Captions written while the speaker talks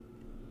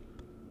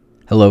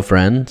Hello,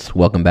 friends.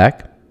 Welcome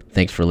back.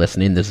 Thanks for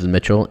listening. This is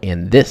Mitchell,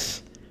 and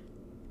this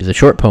is a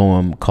short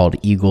poem called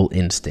Eagle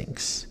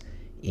Instincts,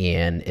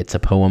 and it's a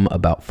poem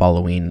about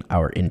following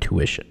our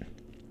intuition.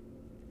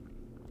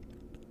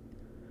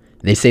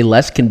 They say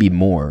less can be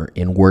more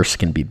and worse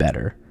can be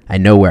better. I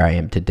know where I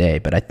am today,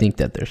 but I think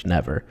that there's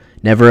never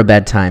a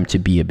bad time to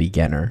be a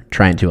beginner,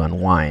 trying to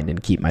unwind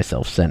and keep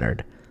myself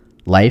centered.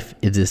 Life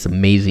is this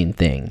amazing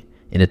thing,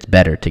 and it's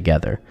better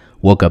together.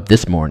 Woke up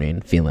this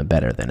morning feeling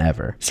better than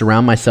ever.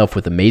 Surround myself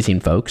with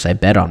amazing folks. I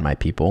bet on my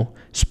people,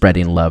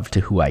 spreading love to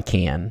who I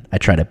can. I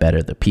try to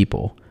better the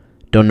people.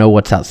 Don't know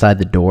what's outside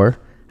the door.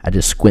 I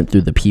just squint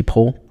through the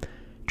peephole,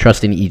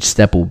 trusting each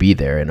step will be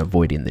there and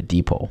avoiding the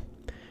deep hole.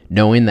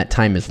 Knowing that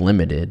time is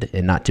limited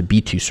and not to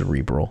be too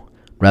cerebral,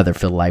 rather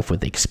fill life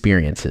with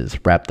experiences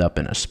wrapped up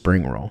in a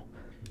spring roll.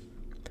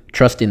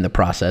 Trusting the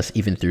process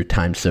even through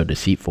time so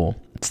deceitful.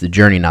 It's the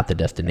journey, not the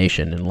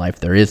destination. In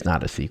life there is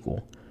not a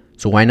sequel.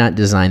 So why not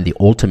design the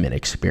ultimate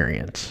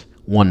experience,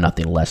 one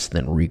nothing less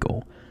than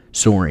regal,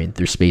 soaring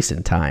through space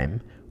and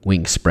time,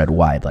 wings spread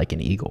wide like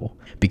an eagle.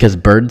 Because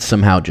birds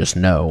somehow just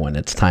know when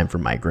it's time for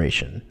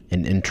migration,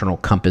 an internal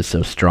compass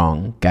so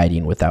strong,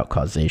 guiding without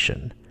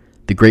causation.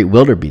 The great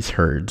wildebeest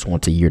herds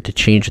once a year to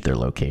change their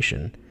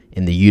location,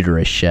 and the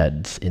uterus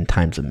sheds in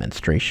times of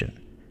menstruation.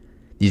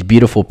 These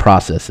beautiful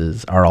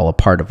processes are all a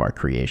part of our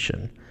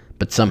creation,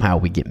 but somehow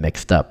we get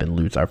mixed up and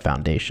lose our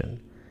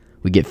foundation.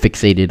 We get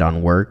fixated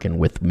on work, and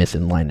with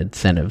misaligned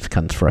incentives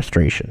comes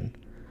frustration,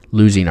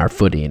 losing our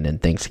footing,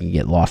 and things can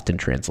get lost in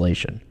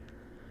translation.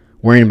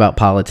 Worrying about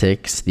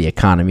politics, the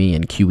economy,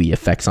 and QE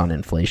effects on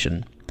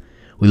inflation,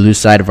 we lose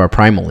sight of our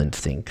primal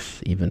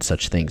instincts, even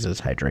such things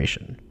as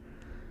hydration.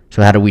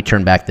 So how do we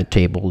turn back the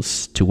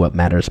tables to what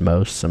matters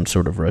most, some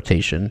sort of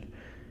rotation?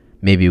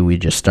 Maybe we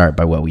just start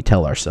by what we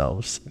tell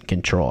ourselves and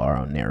control our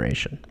own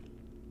narration.